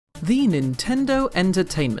the Nintendo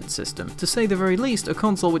Entertainment System, to say the very least a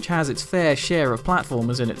console which has its fair share of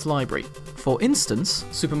platformers in its library. For instance,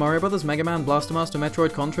 Super Mario Bros., Mega Man, Blaster Master,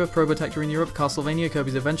 Metroid, Contra, Probotector in Europe, Castlevania,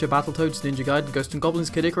 Kirby's Adventure, Battletoads, Ninja Gaiden, Ghosts and Goblins,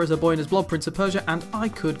 Kid Icarus, A Boy and His Blob, Prince of Persia, and I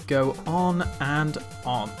could go on and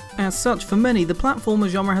on. As such, for many, the platformer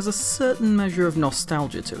genre has a certain measure of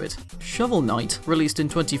nostalgia to it. Shovel Knight, released in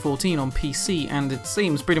 2014 on PC, and it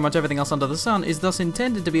seems pretty much everything else under the sun, is thus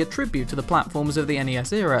intended to be a tribute to the platformers of the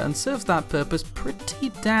NES era and serves that purpose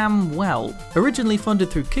pretty damn well. Originally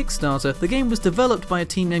funded through Kickstarter, the game was developed by a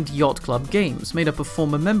team named Yacht Club Games, made up of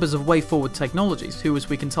former members of WayForward Technologies, who, as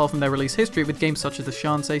we can tell from their release history with games such as the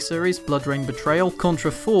Shantae series, Blood Rain Betrayal,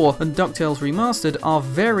 Contra 4, and DuckTales Remastered, are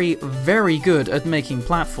very, very good at making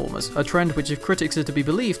platformers, a trend which, if critics are to be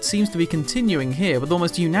believed, seems to be continuing here with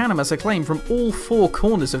almost unanimous acclaim from all four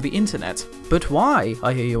corners of the internet. But why,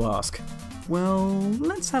 I hear you ask? Well,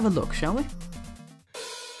 let's have a look, shall we?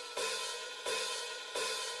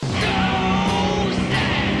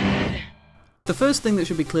 The first thing that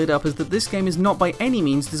should be cleared up is that this game is not by any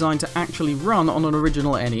means designed to actually run on an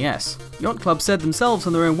original NES. Yacht Club said themselves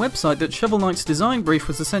on their own website that Shovel Knight's design brief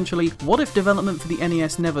was essentially, what if development for the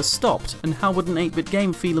NES never stopped, and how would an 8-bit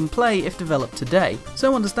game feel and play if developed today?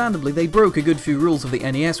 So understandably, they broke a good few rules of the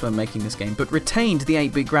NES when making this game, but retained the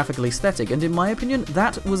 8-bit graphical aesthetic, and in my opinion,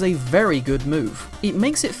 that was a very good move. It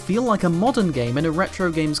makes it feel like a modern game in a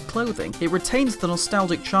retro game's clothing. It retains the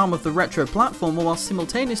nostalgic charm of the retro platformer while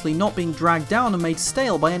simultaneously not being dragged down and made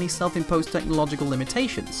stale by any self-imposed technological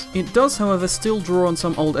limitations. It does, however, still draw on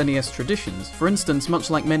some old NES traditions. For instance,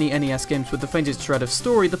 much like many NES games with the faintest shred of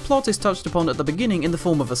story, the plot is touched upon at the beginning in the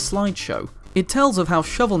form of a slideshow. It tells of how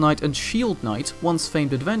Shovel Knight and Shield Knight, once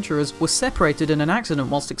famed adventurers, were separated in an accident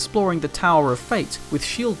whilst exploring the Tower of Fate, with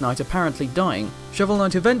Shield Knight apparently dying. Shovel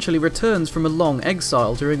Knight eventually returns from a long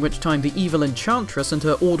exile, during which time the evil Enchantress and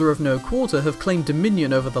her Order of No Quarter have claimed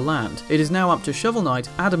dominion over the land. It is now up to Shovel Knight,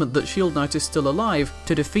 adamant that Shield Knight is still alive,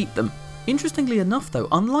 to defeat them. Interestingly enough though,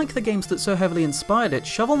 unlike the games that so heavily inspired it,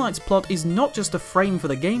 Shovel Knight's plot is not just a frame for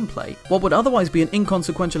the gameplay. What would otherwise be an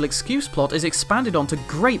inconsequential excuse plot is expanded on to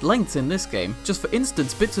great lengths in this game. Just for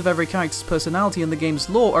instance, bits of every character's personality in the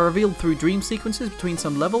game's lore are revealed through dream sequences between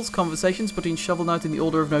some levels, conversations between Shovel Knight and the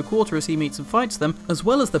Order of No Quarter as he meets and fights them, as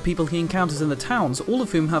well as the people he encounters in the towns, all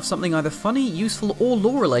of whom have something either funny, useful, or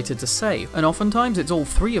lore-related to say, and oftentimes it's all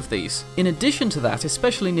three of these. In addition to that,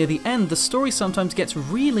 especially near the end, the story sometimes gets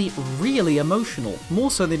really emotional,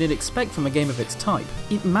 more so than you'd expect from a game of its type.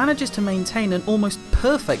 It manages to maintain an almost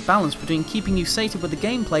perfect balance between keeping you sated with the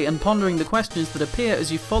gameplay and pondering the questions that appear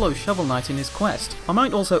as you follow Shovel Knight in his quest. I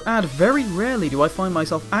might also add, very rarely do I find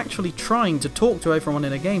myself actually trying to talk to everyone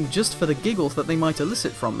in a game just for the giggles that they might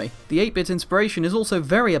elicit from me. The 8-bit inspiration is also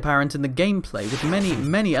very apparent in the gameplay, with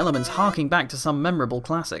many elements harking back to some memorable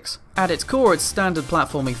classics. At its core, it's standard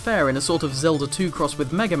platforming fare in a sort of Zelda 2 cross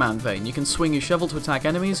with Mega Man vein. You can swing your shovel to attack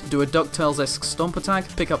enemies, do a DuckTales-esque stomp attack,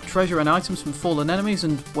 pick up treasure and items from fallen enemies,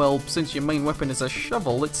 and, well, since your main weapon is a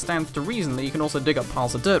shovel, it stands to reason that you can also dig up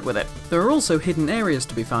piles of dirt with it. There are also hidden areas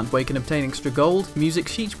to be found where you can obtain extra gold, music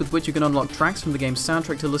sheets with which you can unlock tracks from the game's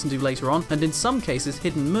soundtrack to listen to later on, and in some cases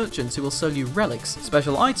hidden merchants who will sell you relics,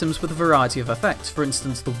 special items with a variety of effects. For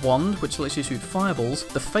instance, the wand, which lets you shoot fireballs,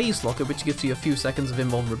 the phase locker, which gives you a few seconds of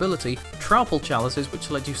invulnerability, Trowpple chalices,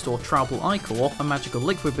 which let you store Trowpple Ichor, a magical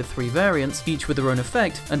liquid with 3 variants, each with their own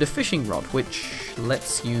effect, and a fishing rod, which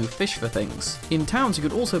lets you fish for things. In towns, you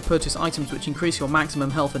could also purchase items which increase your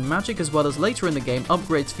maximum health and magic, as well as later in the game,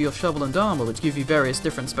 upgrades for your shovel and armor, which give you various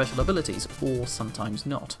different special abilities, or sometimes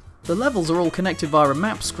not. The levels are all connected via a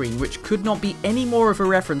map screen, which could not be any more of a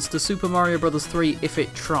reference to Super Mario Bros. 3 if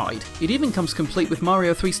it tried. It even comes complete with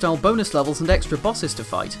Mario 3 style bonus levels and extra bosses to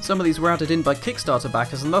fight. Some of these were added in by Kickstarter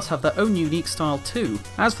backers and thus have their own unique style too.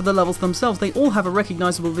 As for the levels themselves, they all have a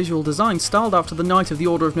recognisable visual design styled after the Knight of the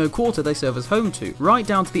Order of No Quarter they serve as home to, right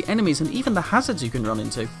down to the enemies and even the hazards you can run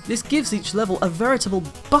into. This gives each level a veritable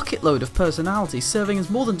bucket load of personality, serving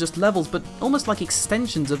as more than just levels but almost like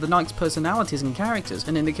extensions of the Knight's personalities and characters,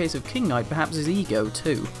 and in the case of King Knight, perhaps his ego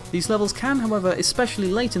too. These levels can, however,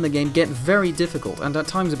 especially late in the game, get very difficult and at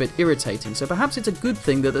times a bit irritating, so perhaps it's a good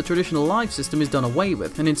thing that the traditional life system is done away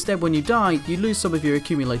with, and instead when you die, you lose some of your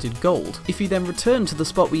accumulated gold. If you then return to the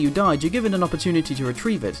spot where you died, you're given an opportunity to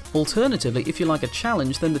retrieve it. Alternatively, if you like a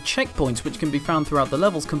challenge, then the checkpoints which can be found throughout the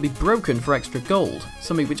levels can be broken for extra gold,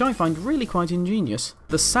 something which I find really quite ingenious.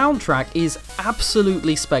 The soundtrack is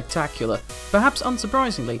absolutely spectacular, perhaps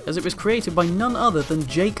unsurprisingly, as it was created by none other than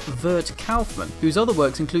Jake Vert Kaufman, whose other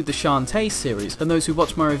works include the Shantae series, and those who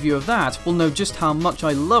watch my review of that will know just how much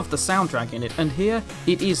I love the soundtrack in it, and here,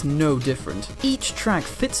 it is no different. Each track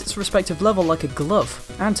fits its respective level like a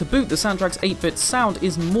glove, and to boot, the soundtrack's 8-bit sound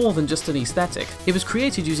is more than just an aesthetic. It was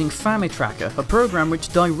created using FamiTracker, a program which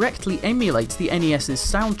directly emulates the NES's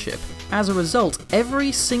sound chip. As a result,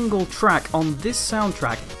 every single track on this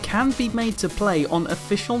soundtrack can be made to play on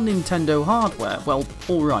official Nintendo hardware. Well,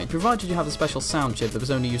 alright, provided you have a special sound chip that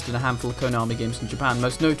was only used in a handful of Konami games in Japan,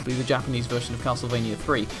 most notably the Japanese version of Castlevania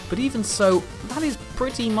 3. But even so, that is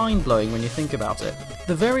pretty mind-blowing when you think about it.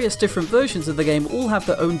 The various different versions of the game all have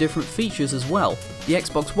their own different features as well. The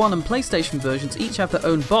Xbox One and PlayStation versions each have their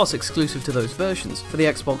own boss exclusive to those versions. For the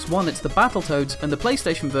Xbox One it's the Battletoads, and the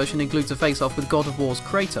PlayStation version includes a face-off with God of War's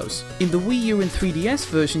Kratos. In the Wii U and 3DS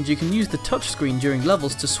versions you can use the touchscreen during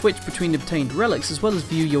levels to switch between obtained relics as well as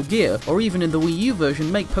view your gear, or even in the Wii U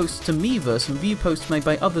version make posts to Miiverse and view posts made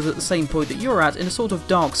by others at the same point that you're at in a sort of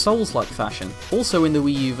Dark Souls-like fashion. Also in the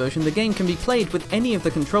Wii U version the game can be played with any of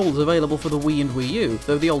the controls available for the Wii and Wii U,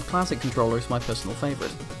 though the old classic controller is my personal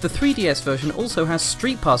favourite. The 3DS version also has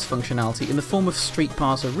Street Pass functionality in the form of Street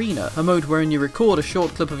Pass Arena, a mode wherein you record a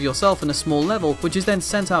short clip of yourself in a small level, which is then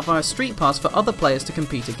sent out via Street Pass for other players to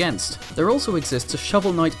compete against. There also exists a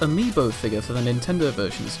Shovel Knight amiibo figure for the Nintendo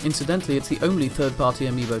versions. Incidentally, it's the only third-party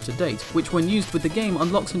amiibo to date, which when used with the game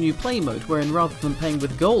unlocks a new play mode wherein rather than paying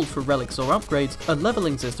with gold for relics or upgrades, a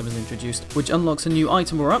leveling system is introduced, which unlocks a new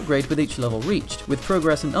item or upgrade with each level reached, with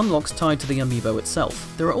progress and unlocks tied to the amiibo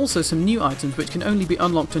itself. There are also some new items which can only be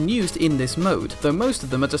unlocked and used in this mode, though most of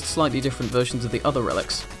them are just slightly different versions of the other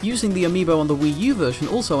relics. Using the amiibo on the Wii U version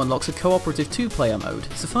also unlocks a cooperative 2-player mode.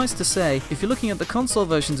 Suffice to say, if you're looking at the console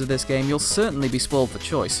versions of this game, you'll certainly be spoiled for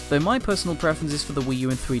choice, though my personal preference is for the Wii U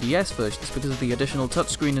and 3DS versions because of the additional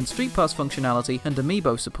touchscreen and Street Pass functionality and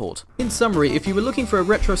amiibo support. In summary, if you were looking for a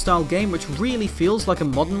retro-style game which really feels like a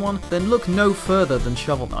modern one, then look no further than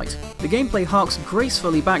Shovel Knight. The gameplay harks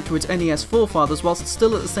gracefully back to its NES forefathers whilst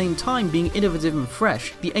still at the same time being innovative and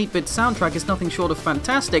fresh. The 8-bit soundtrack is nothing short of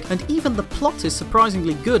fantastic, and even the plot is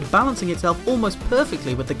surprisingly good, balancing itself almost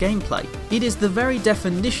perfectly with the gameplay. It is the very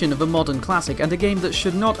definition of a modern classic and a game that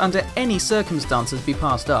should not under any circumstances be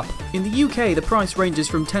passed up. In the UK the price ranges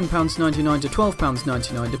from £10.99 to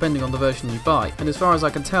 £12.99 depending on the version you buy, and as far as I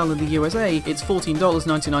can tell in the USA it's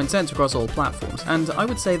 $14.99 across all platforms, and I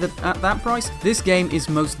would say that at that price this game is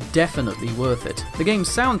most definitely worth it. The game's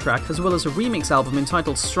soundtrack as well as a remix album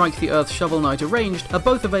entitled Strike the Earth Shovel Knight Arranged are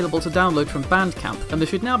both available to download from Bandcamp, and there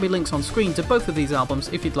should now be links on screen to both of these albums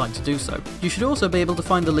if you'd like to do so. You should also be able to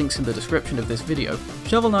find the links in the description of this video.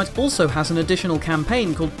 Shovel Knight also has an additional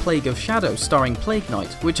campaign called Plague of Shadows starring Plague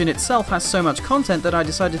Knight, which in itself has so much content that I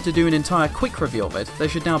decided to do an entire quick review of it. There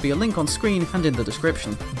should now be a link on screen and in the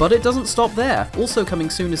description. But it doesn't stop there. Also coming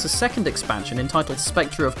soon is a second expansion entitled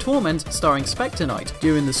Spectre of Torment starring Spectre Knight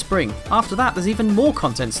during the spring. After that there's even more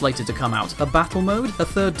content slated to come out, a battle mode, a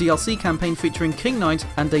third DLC campaign featuring King Knight,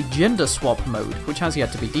 and a gender swap mode, which has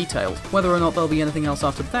yet to be detailed. Whether or not there'll be anything else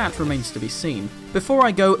after that remains to be seen. Before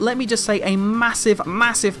I go, let me just say a massive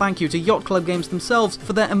thank you to Yacht Club Games themselves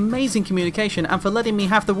for their amazing communication and for letting me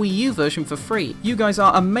have the Wii U version for free. You guys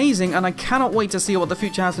are amazing and I cannot wait to see what the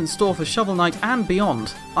future has in store for Shovel Knight and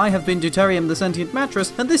beyond. I have been Deuterium the Sentient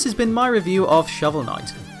Mattress, and this has been my review of Shovel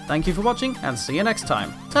Knight. Thank you for watching and see you next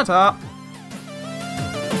time. Ta-ta!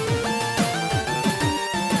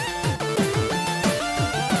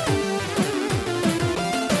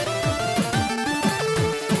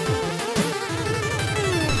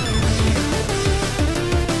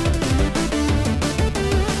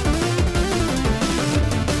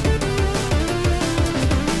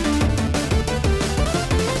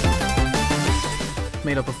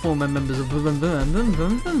 Made up of 4 members of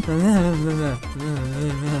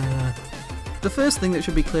the first thing that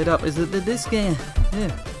should be cleared up is that this game,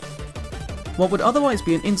 what would otherwise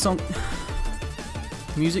be an in-song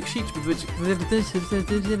music sheet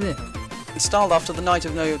installed after the night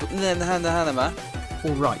of no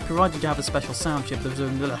alright, provided you have a special sound chip that was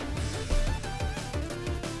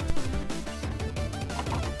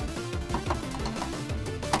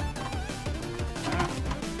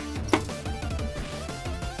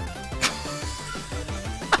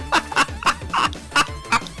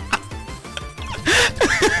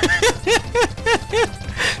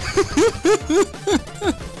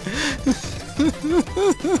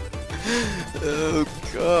oh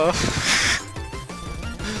god.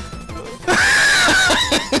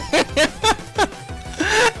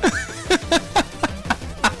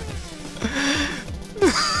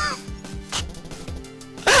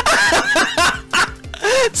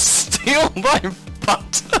 Steal my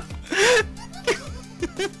butt.